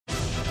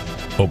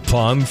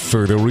upon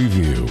further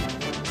review.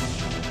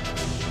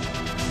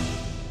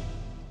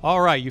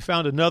 All right, you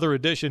found another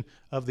edition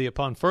of the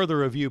Upon Further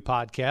Review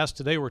podcast.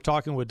 Today we're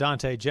talking with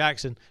Donte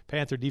Jackson,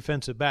 Panther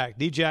defensive back.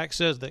 D-Jack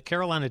says that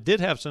Carolina did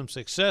have some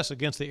success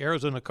against the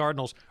Arizona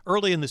Cardinals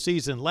early in the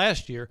season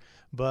last year,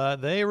 but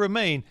they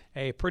remain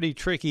a pretty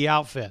tricky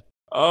outfit.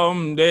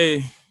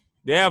 They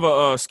have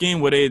a scheme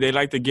where they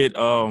like to get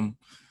a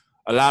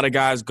lot of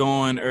guys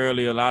going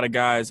early, a lot of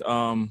guys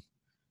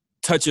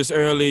touches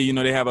early. You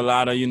know, they have a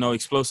lot of,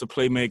 explosive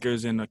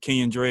playmakers in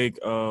Kenyon Drake,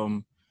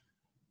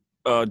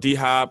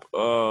 D-Hop,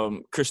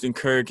 Christian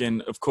Kirk,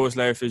 and, of course,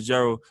 Larry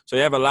Fitzgerald. So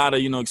they have a lot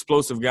of,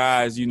 explosive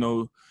guys,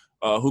 who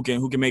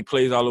can make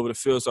plays all over the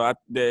field. So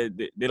they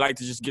like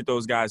to just get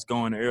those guys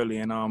going early.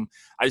 And I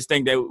just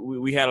think that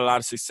we had a lot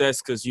of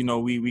success because,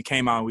 we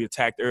came out and we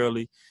attacked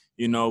early.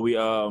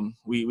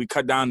 We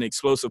cut down the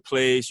explosive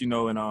plays, and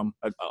an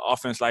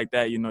offense like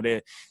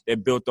that, they're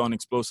built on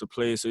explosive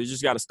plays. So you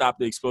just got to stop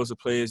the explosive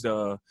plays,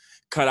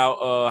 cut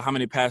out how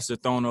many passes are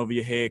thrown over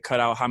your head,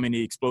 cut out how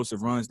many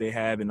explosive runs they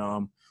have,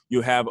 and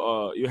you'll have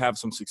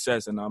some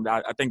success. And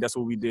I think that's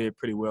what we did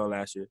pretty well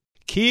last year.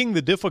 Keying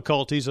the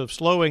difficulties of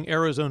slowing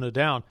Arizona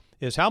down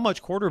is how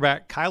much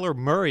quarterback Kyler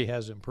Murray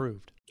has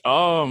improved.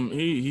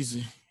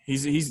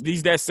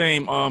 He's that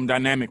same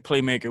dynamic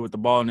playmaker with the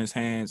ball in his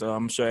hands.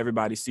 I'm sure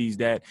everybody sees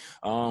that.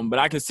 But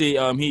I can see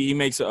he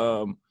makes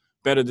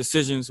better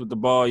decisions with the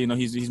ball.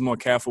 He's more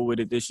careful with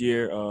it this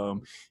year.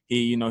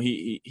 He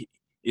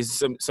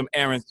is some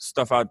errant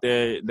stuff out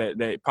there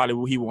that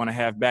probably he want to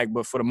have back.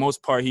 But for the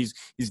most part, he's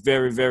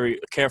very, very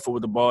careful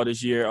with the ball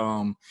this year.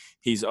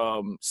 He's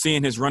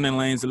seeing his running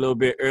lanes a little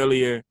bit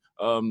earlier,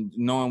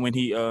 knowing when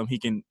he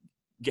can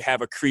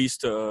have a crease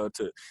to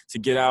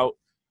get out.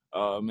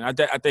 I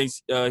think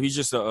he's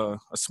just a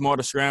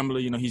smarter scrambler.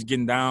 He's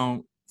getting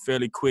down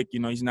fairly quick.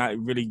 He's not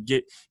really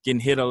getting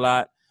hit a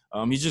lot.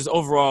 He's just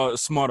overall a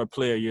smarter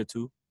player year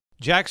two.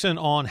 Jackson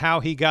on how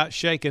he got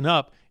shaken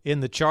up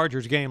in the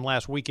Chargers game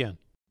last weekend.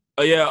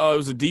 It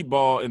was a deep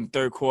ball in the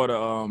third quarter.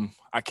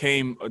 I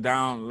came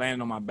down,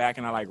 landed on my back,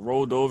 and I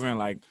rolled over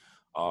and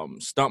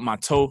stumped my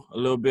toe a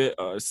little bit.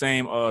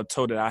 Same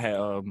toe that I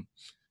had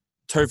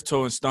turf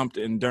toe and stumped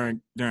in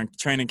during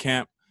training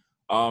camp.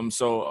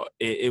 So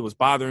it was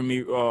bothering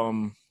me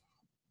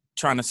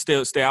trying to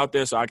still stay out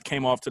there. So I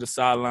came off to the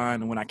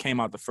sideline, and when I came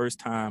out the first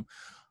time,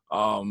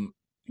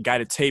 got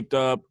it taped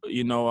up,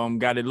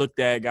 got it looked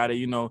at,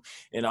 and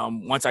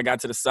once I got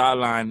to the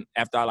sideline,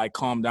 after I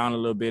calmed down a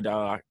little bit,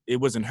 it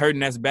wasn't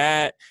hurting as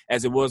bad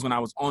as it was when I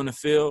was on the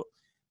field.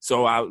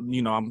 So I'm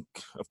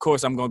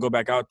gonna go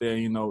back out there,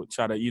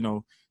 try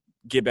to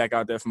get back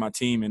out there for my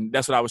team, and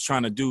that's what I was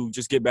trying to do,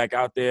 just get back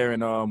out there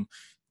and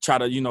try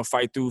to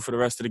fight through for the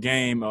rest of the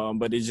game.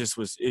 But it just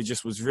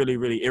was really,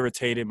 really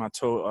irritated, my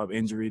toe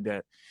injury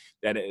that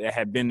it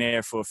had been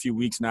there for a few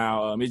weeks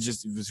now. It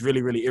was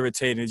really, really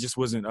irritating. It just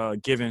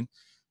wasn't given.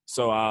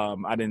 So I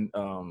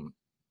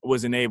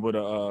wasn't able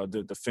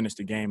to finish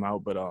the game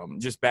out. But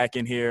just back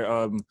in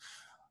here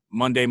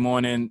Monday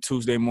morning,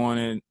 Tuesday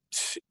morning,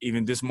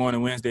 even this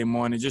morning, Wednesday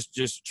morning,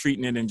 just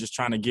treating it and just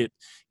trying to get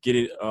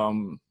it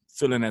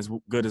feeling as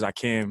good as I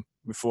can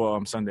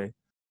before Sunday.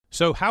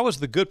 So how was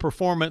the good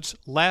performance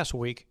last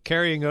week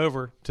carrying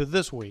over to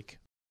this week?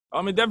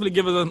 It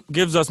definitely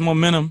gives us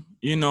momentum.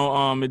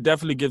 It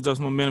definitely gives us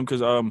momentum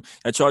because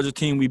that Chargers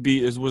team we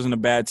beat wasn't a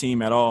bad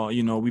team at all.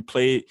 We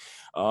played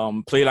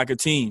like a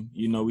team.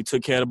 We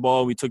took care of the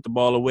ball, we took the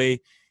ball away,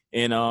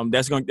 and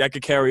that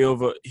could carry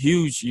over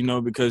huge.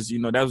 Because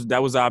that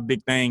was our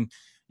big thing.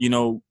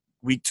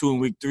 Week 2 and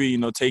week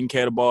 3, taking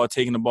care of the ball,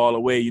 taking the ball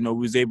away. We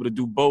was able to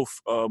do both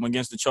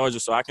against the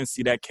Chargers, so I can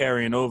see that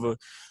carrying over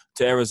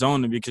to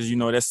Arizona because,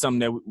 that's something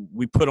that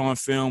we put on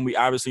film. We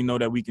obviously know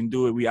that we can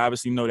do it. We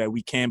obviously know that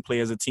we can play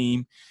as a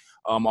team,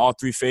 all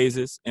 3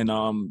 phases. And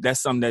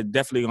that's something that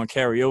definitely going to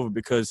carry over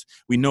because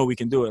we know we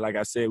can do it. Like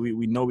I said,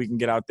 we know we can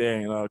get out there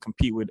and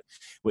compete with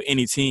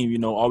any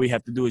team. All we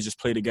have to do is just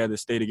play together,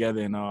 stay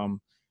together. And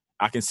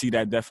I can see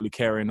that definitely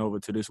carrying over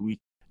to this week.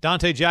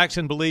 Donte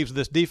Jackson believes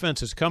this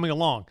defense is coming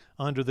along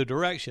under the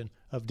direction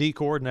of D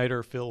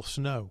coordinator Phil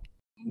Snow.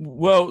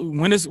 Well,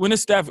 when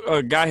this staff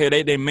got here,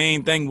 their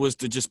main thing was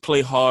to just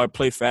play hard,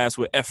 play fast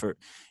with effort,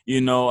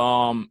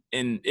 and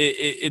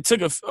it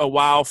took a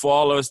while for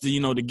all of us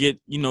to get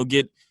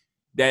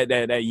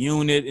that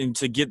unit and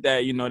to get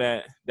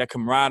that that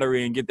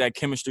camaraderie and get that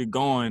chemistry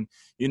going,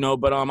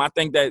 But I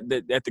think that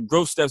the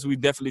growth steps we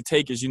definitely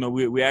take is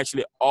we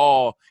actually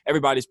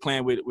everybody's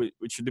playing with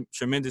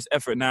tremendous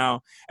effort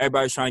now.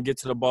 Everybody's trying to get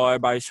to the ball.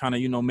 Everybody's trying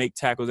to make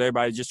tackles.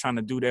 Everybody's just trying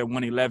to do their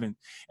 111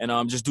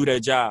 and just do their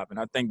job. And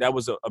I think that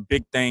was a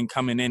big thing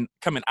coming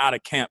out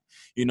of camp.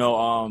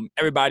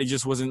 Everybody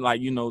just wasn't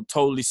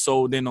totally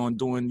sold in on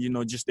doing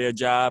just their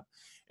job.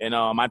 And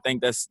I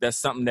think that's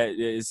something that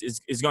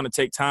is going to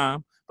take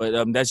time.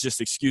 But that's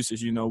just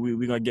excuses,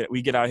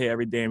 we get out here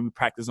every day and we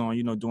practice on,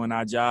 doing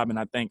our job. And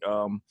I think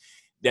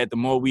that the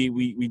more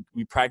we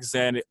practice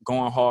at it,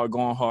 going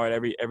hard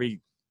every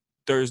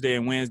Thursday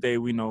and Wednesday,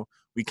 we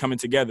we coming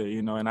together,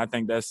 and I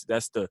think that's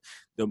the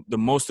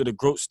most of the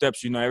growth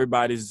steps.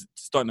 Everybody's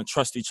starting to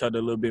trust each other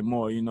a little bit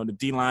more. The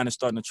D-line is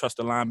starting to trust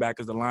the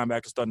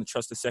linebackers starting to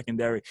trust the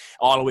secondary,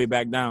 all the way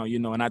back down,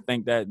 and I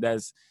think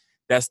that's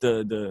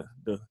the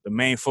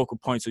main focal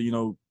points of,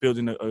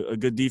 building a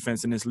good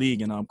defense in this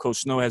league. And Coach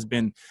Snow has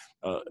been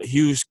a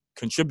huge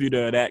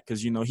contributor to that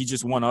because, he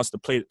just want us to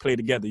play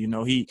together.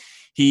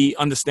 He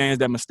understands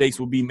that mistakes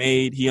will be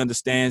made. He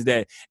understands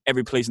that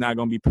every play's not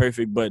going to be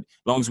perfect, but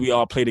as long as we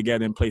all play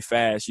together and play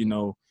fast,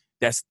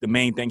 that's the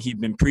main thing he's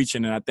been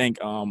preaching. And I think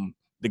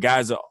the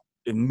guys,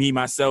 me,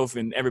 myself,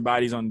 and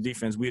everybody's on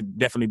defense, we're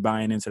definitely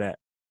buying into that.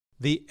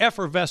 The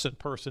effervescent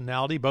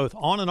personality, both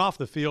on and off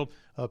the field,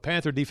 of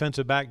Panther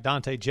defensive back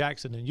Donte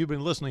Jackson, and you've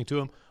been listening to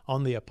him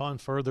on the Upon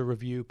Further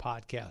Review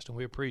podcast, and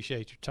we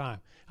appreciate your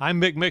time.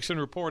 I'm Mick Mixon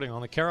reporting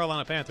on the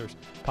Carolina Panthers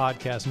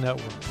Podcast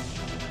Network.